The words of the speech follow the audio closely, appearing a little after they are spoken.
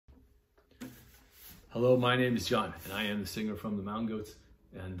Hello, my name is John, and I am the singer from the Mountain Goats,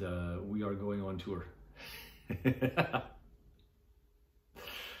 and we are going on tour. And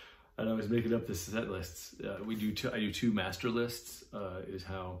I was making up the set lists. I do two master lists, is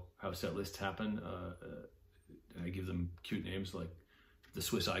how set lists happen. And I give them cute names, like the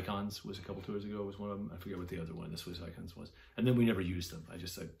Swiss Icons was a couple tours ago, was one of them. I forget what the other one, the Swiss Icons, was. And then we never used them.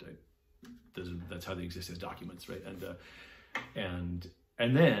 That's how they exist as documents, right?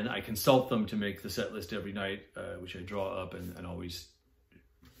 And then I consult them to make the set list every night, which I draw up and always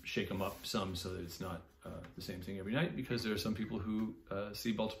shake them up some so that it's not the same thing every night, because there are some people who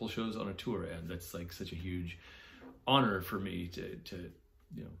see multiple shows on a tour, and that's like such a huge honor for me to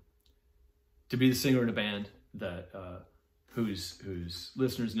be the singer in a band that whose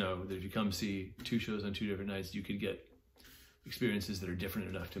listeners know that if you come see two shows on two different nights, you could get experiences that are different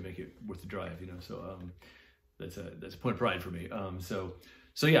enough to make it worth the drive. So that's a point of pride for me. So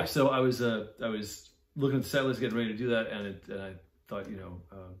I was looking at the set list, getting ready to do that, and I thought,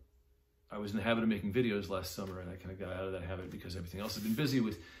 I was in the habit of making videos last summer, and I kind of got out of that habit because everything else has been busy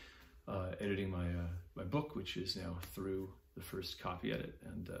with editing my book, which is now through the first copy edit,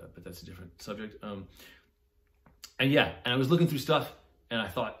 but that's a different subject. And I was looking through stuff, and I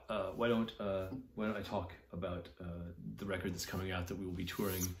thought, why don't I talk about the record that's coming out that we will be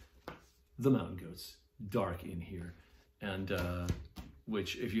touring, the Mountain Goats, Dark in Here, and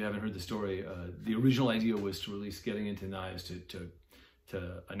which, if you haven't heard the story, the original idea was to release Getting Into Knives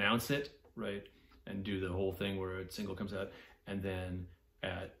to announce it, right, and do the whole thing where a single comes out, and then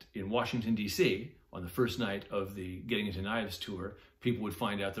in Washington, D.C., on the first night of the Getting Into Knives tour, people would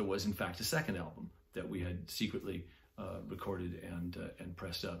find out there was in fact a second album that we had secretly recorded and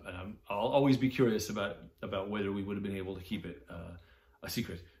pressed up. And I'll always be curious about whether we would have been able to keep it a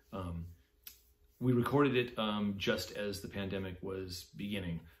secret. We recorded it just as the pandemic was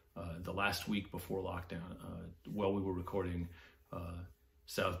beginning, the last week before lockdown. While we were recording,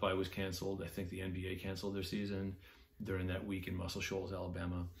 South by was canceled. I think the NBA canceled their season during that week in Muscle Shoals,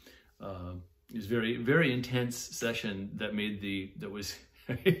 Alabama. It was very, very intense session that was,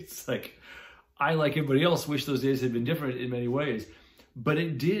 it's like, I, like everybody else, wish those days had been different in many ways, but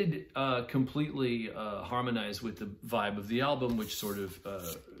it did completely harmonize with the vibe of the album, which sort of,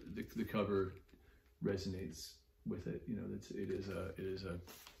 the cover resonates with it. It is a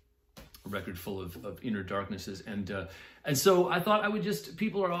record full of inner darknesses, and so I thought I would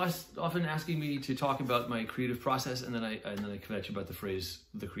people are often asking me to talk about my creative process, and then I kvetch about the phrase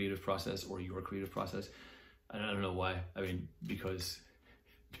 "the creative process" or "your creative process," and I don't know why. I mean, because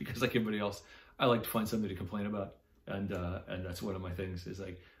like everybody else, I like to find something to complain about, and that's one of my things. Is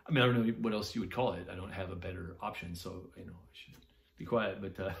like, I mean, I don't know what else you would call it. I don't have a better option, so I should be quiet.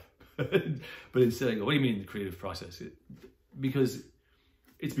 But but instead I go, what do you mean the creative process? Because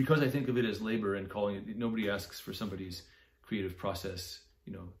I think of it as labor, and calling it. Nobody asks for somebody's creative process,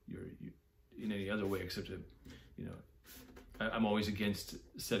 you're in any other way except to, I'm always against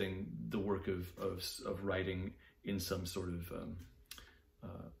setting the work of writing in some sort of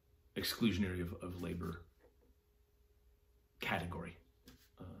exclusionary of labor category.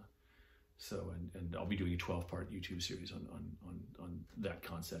 And I'll be doing a 12-part YouTube series on that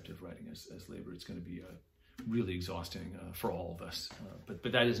concept of writing as labor. It's going to be really exhausting for all of us, but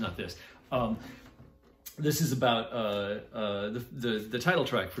that is not this. This is about the title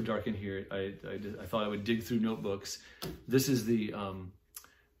track for Dark in Here. I thought I would dig through notebooks. This is the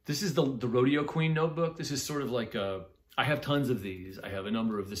Rodeo Queen notebook. This is sort of like I have tons of these. I have a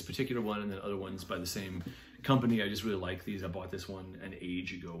number of this particular one, and then other ones by the same company. I just really like these. I bought this one an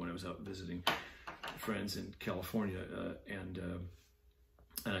age ago when I was out visiting friends in California, and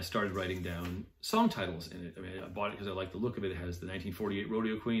I started writing down song titles in it. I mean, I bought it because I like the look of it. It has the 1948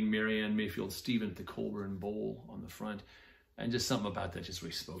 Rodeo Queen, Marianne Mayfield Stephen at the Colburn Bowl on the front, and just something about that just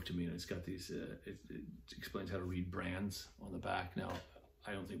really spoke to me. And it's got these, it explains how to read brands on the back. Now,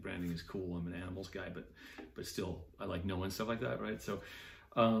 I don't think branding is cool. I'm an animals guy, but still, I like knowing stuff like that, right? So,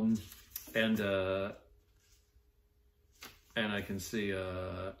 and I can see,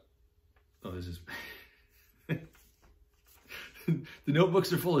 this is, the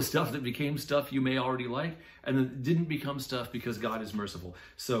notebooks are full of stuff that became stuff you may already like, and then didn't become stuff because God is merciful.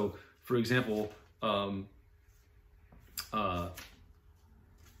 So, for example, on the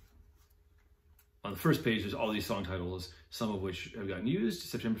first page, there's all these song titles, some of which have gotten used.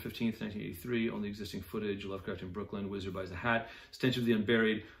 September 15th, 1983, Only Existing Footage, Lovecraft in Brooklyn, Wizard Buys a Hat, Stench of the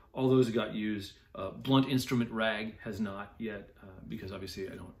Unburied, all those got used. Blunt Instrument Rag has not yet, because obviously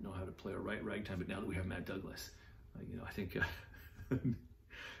I don't know how to play or write ragtime, but now that we have Matt Douglas, I think,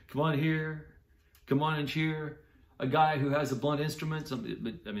 come on here, come on and cheer. a guy who has a blunt instrument.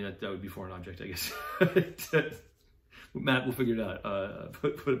 But I mean, that would be foreign object, I guess. Matt will figure it out.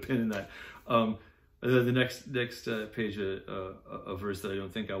 Put a pin in that. The next page, a verse that I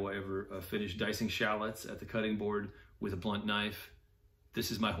don't think I will ever finish. Dicing shallots at the cutting board with a blunt knife. This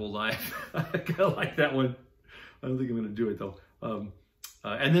is my whole life. I kind of like that one. I don't think I'm going to do it though.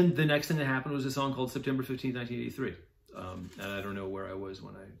 And then the next thing that happened was a song called September 15th, 1983. And I don't know where I was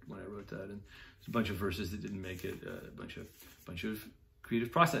when I wrote that. And there's a bunch of verses that didn't make it. A bunch of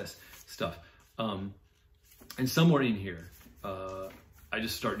creative process stuff. And somewhere in here, I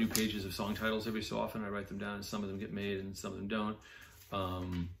just start new pages of song titles every so often. I write them down, and some of them get made, and some of them don't.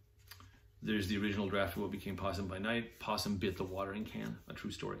 There's the original draft of what became Possum by Night. Possum bit the watering can, a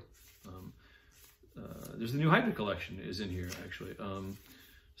true story. There's the new hybrid collection is in here, actually.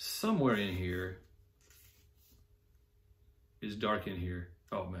 Somewhere in here is Dark in here.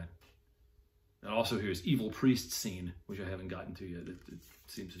 Oh, man. And also here's Evil Priest Scene, which I haven't gotten to yet. It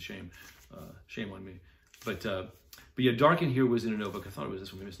seems a shame. Shame on me. But yeah, Dark in here was in a notebook. I thought it was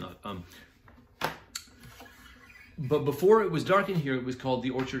this one, maybe it's not. But before it was Dark in here, it was called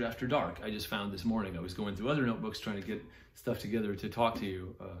The Orchard After Dark. I just found this morning. I was going through other notebooks trying to get stuff together to talk to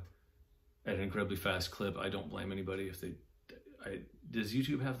you at an incredibly fast clip. I don't blame anybody if they... does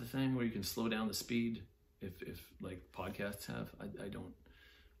YouTube have the thing where you can slow down the speed if like podcasts have? I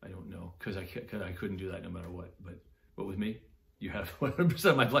don't know, because I couldn't do that no matter what. But with me, you have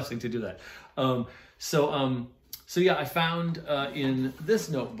 100% my blessing to do that. So yeah, I found in this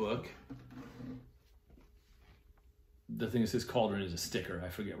notebook, the thing that says Cauldron is a sticker. I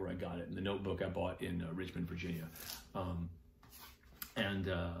forget where I got it. In the notebook I bought in Richmond, Virginia.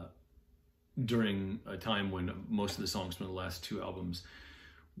 During a time when most of the songs from the last two albums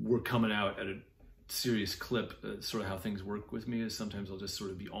were coming out at a serious clip, sort of how things work with me is sometimes I'll just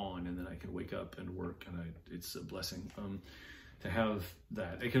sort of be on, and then I can wake up and work, and it's a blessing to have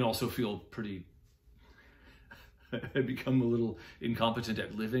that. It can also feel pretty... I become a little incompetent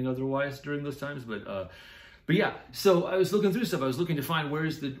at living otherwise during those times, but yeah. So I was looking through stuff. I was looking to find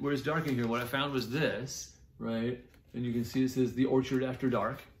where's Dark in here. What I found was this, right? And you can see it says The Orchard After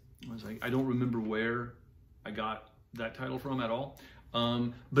Dark. I was like, I don't remember where I got that title from at all.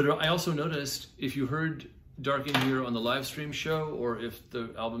 But I also noticed if you heard Dark in here on the live stream show, or if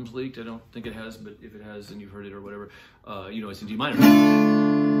the album's leaked, I don't think it has, but if it has and you've heard it or whatever, you know, it's in D minor.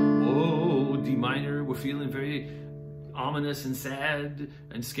 Whoa, D minor. We're feeling very ominous and sad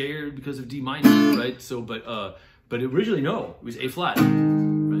and scared because of D minor, right? So, but originally, no, it was A flat.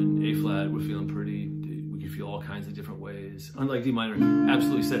 Right? A flat, we're feeling pretty, we can feel all kinds of different ways. Unlike D minor,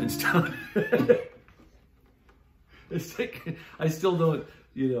 absolutely set in stone. It's like, I still don't,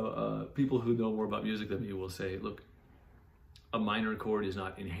 you know, people who know more about music than me will say, look, a minor chord is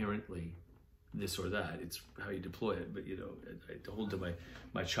not inherently this or that. It's how you deploy it. But, you know, I hold to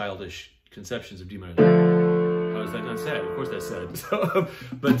my childish conceptions of D minor. How is that not sad? Of course that's sad. So,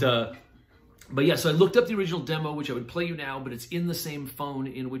 but yeah, so I looked up the original demo, which I would play you now, but it's in the same phone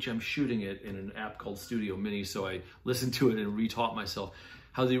in which I'm shooting it in an app called Studio Mini. So I listened to it and retaught myself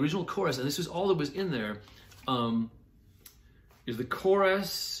how the original chorus, and this was all that was in there, is the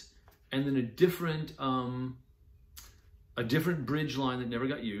chorus and then a different bridge line that never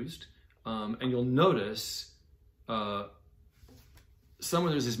got used. And you'll notice somewhere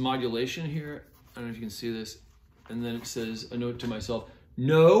there's this modulation here. I don't know if you can see this. And then it says, a note to myself,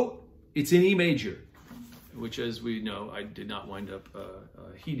 no, it's in E major, which, as we know, I did not wind up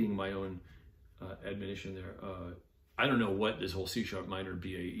heeding my own admonition there. I don't know what this whole C sharp minor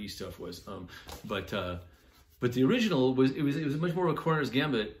BAE stuff was, but the original was it was much more of a Corner's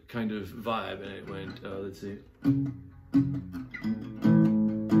Gambit kind of vibe, and it went, let's see.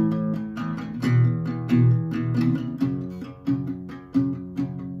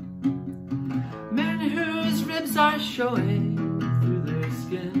 Are showing through their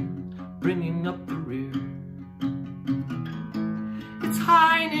skin, bringing up the rear. It's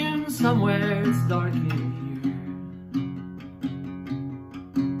high noon somewhere, it's dark in here.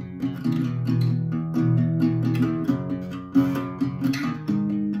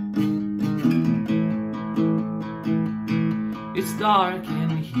 It's dark in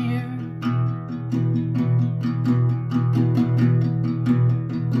here.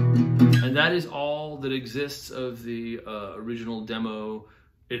 And that is all that exists of the original demo.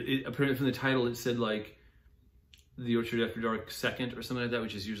 It apparently from the title it said like The Orchard After Dark second or something like that,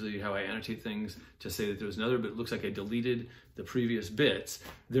 which is usually how I annotate things to say that there was another, but it looks like I deleted the previous bits.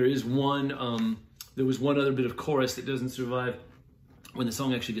 There is one, there was one other bit of chorus that doesn't survive when the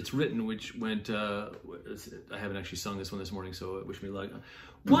song actually gets written, which went, I haven't actually sung this one this morning, so wish me luck.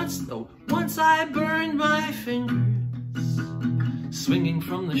 Once I burned my fingers swinging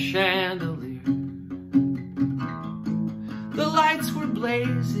from the chandelier. The lights were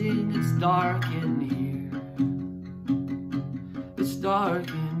blazing, it's dark in here. It's dark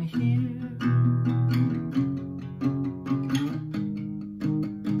in here.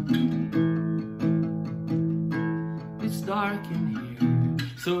 It's dark in here.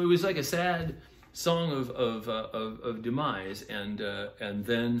 So it was like a sad song of demise, and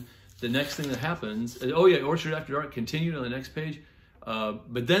then the next thing that happens, oh yeah, Orchard After Dark continued on the next page,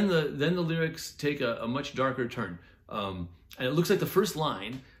 but then the lyrics take a much darker turn, and it looks like the first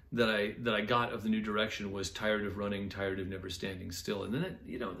line that I got of the new direction was tired of running, tired of never standing still, and then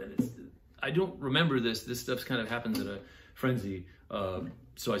I don't remember this stuff kind of happens in a frenzy,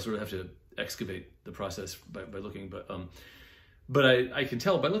 so I sort of have to excavate the process by looking, but I can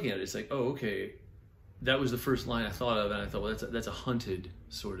tell by looking at it, it's like, oh, okay, that was the first line I thought of, and I thought, well, that's a hunted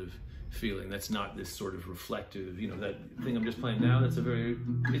sort of feeling. That's not this sort of reflective, that thing I'm just playing now, it's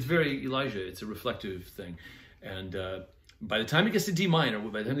very Elijah, it's a reflective thing. And by the time it gets to D minor,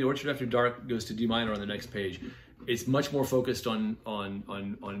 by the time the Orchard After Dark goes to D minor on the next page, it's much more focused on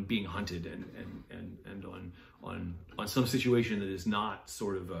being hunted and on some situation that is not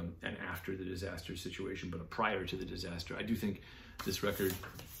sort of an after the disaster situation, but a prior to the disaster. I do think this record,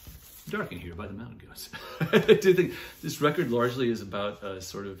 Dark in Here by the Mountain Goats, I do think this record largely is about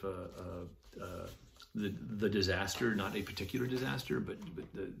sort of the disaster, not a particular disaster, but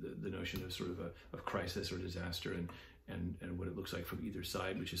the notion of sort of a crisis or disaster and what it looks like from either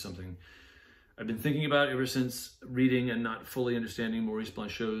side, which is something I've been thinking about ever since reading and not fully understanding Maurice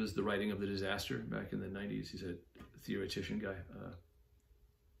Blanchot's The Writing of the Disaster back in the 90s. He's a theoretician guy.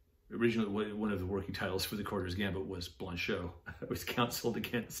 Originally, one of the working titles for The Quarter's Gambit was Blanchot. I was counseled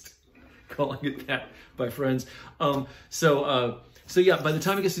against calling it that by friends. So yeah, by the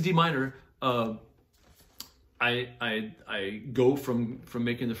time it gets to D minor, I go from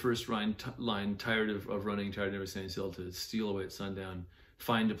making the first line tired of running, tired of never standing still, to steal away at sundown,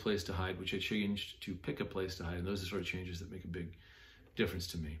 find a place to hide, which I changed to pick a place to hide. And those are sort of changes that make a big difference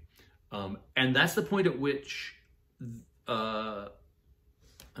to me. And that's the point at which, I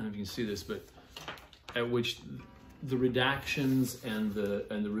don't know if you can see this, but at which the redactions and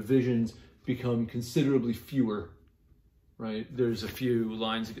the revisions become considerably fewer, right? There's a few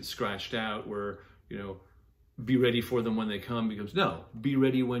lines that get scratched out where, be ready for them when they come becomes, no, be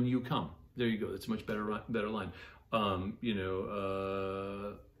ready when you come. There you go. That's a much better line.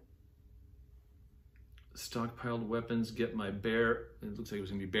 Stockpiled weapons, get my bear. It looks like it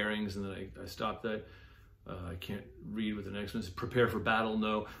was gonna be bearings, and then I stopped that. I can't read what the next one is. Prepare for battle,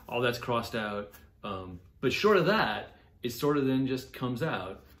 no. All that's crossed out. But short of that, it sort of then just comes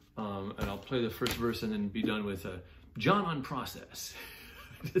out. And I'll play the first verse and then be done with John on process.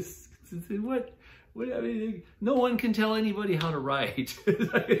 What? I mean, no one can tell anybody how to write.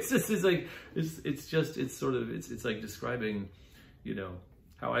 It's like describing,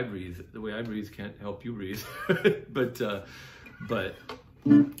 how I breathe. The way I breathe can't help you breathe. but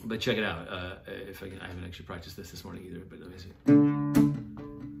check it out. If I haven't actually practiced this morning either. But let me see.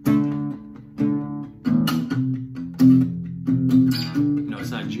 No,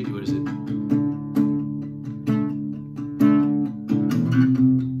 it's not G. What is it?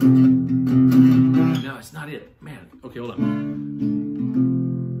 Not it, man. Okay, hold on.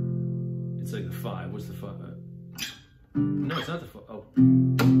 It's like the 5. What's the 5? No, it's not the 5. Oh,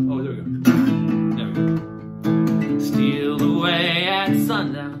 there we go. There we go. Steal away at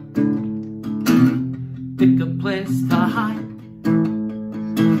sundown. Pick a place to hide.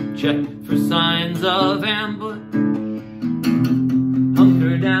 Check for signs of ambush.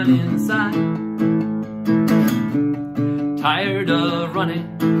 Hunker down inside. Tired of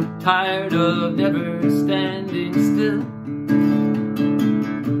running, tired of never standing still.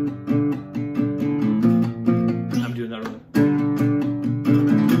 I'm doing that wrong.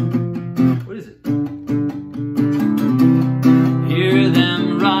 What is it? Hear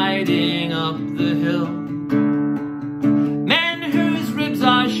them riding up the hill. Men whose ribs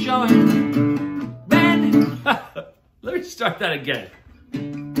are showing. Men. Let me start that again.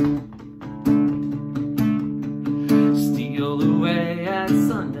 Away at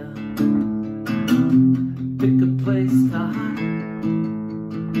sundown, pick a place to hide,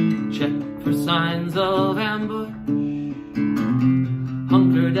 check for signs of ambush,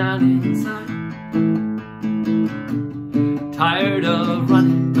 hunker down inside, tired of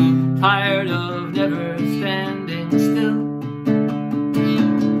running, tired of never standing still.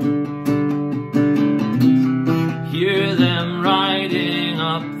 Hear them riding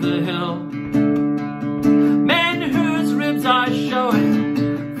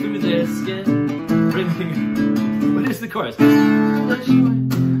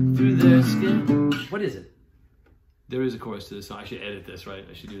their skin. What is it? There is a chorus to this song. I should edit this, right?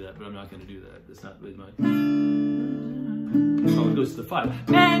 I should do that, but I'm not going to do that. That's not really my... Oh, it goes to the 5.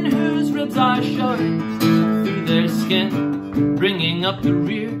 Men whose ribs are short through their skin, bringing up the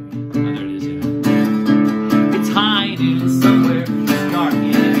rear. Oh, there it is, yeah. It's hiding somewhere dark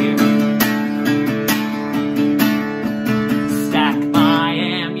in here. Stack my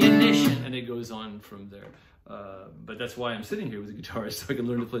ammunition. And it goes on from there. But that's why I'm sitting here with a guitarist, so I can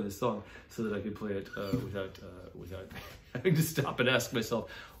learn to play this song, so that I can play it without having to stop and ask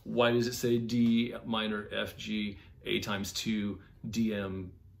myself, why does it say D minor, F, G, A times 2,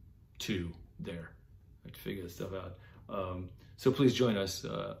 DM 2 there? I have to figure this stuff out. So please join us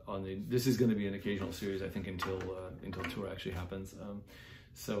on the. This is going to be an occasional series, I think, until tour actually happens.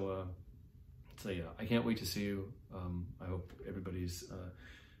 So yeah, I can't wait to see you. I hope everybody's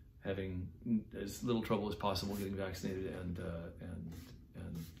having as little trouble as possible getting vaccinated and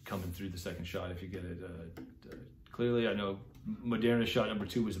coming through the second shot if you get it. Clearly, I know Moderna shot number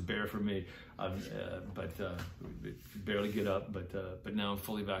 2 was a bear for me, but barely get up. But now I'm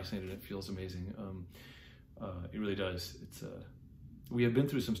fully vaccinated. And it feels amazing. It really does. It's we have been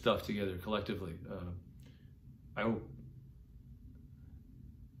through some stuff together collectively. I hope.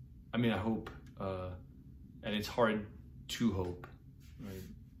 I mean, I hope, and it's hard to hope, right?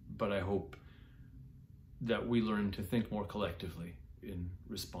 But I hope that we learn to think more collectively in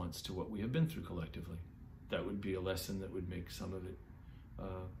response to what we have been through collectively. That would be a lesson that would make some of it,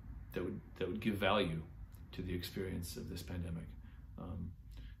 that would give value to the experience of this pandemic.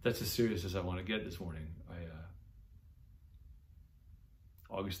 That's as serious as I want to get this morning.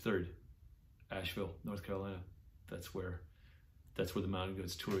 August 3rd, Asheville, North Carolina. That's where the Mountain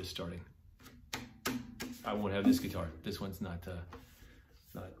Goats tour is starting. I won't have this guitar. This one's not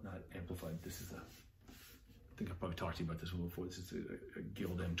amplified. This is I think I've probably talked to you about this one before. This is a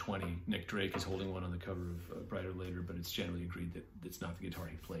Guild M20. Nick Drake is holding one on the cover of Brighter Later, but it's generally agreed that it's not the guitar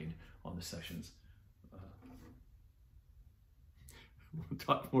he played on the sessions. We'll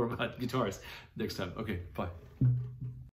talk more about guitars next time. Okay, bye.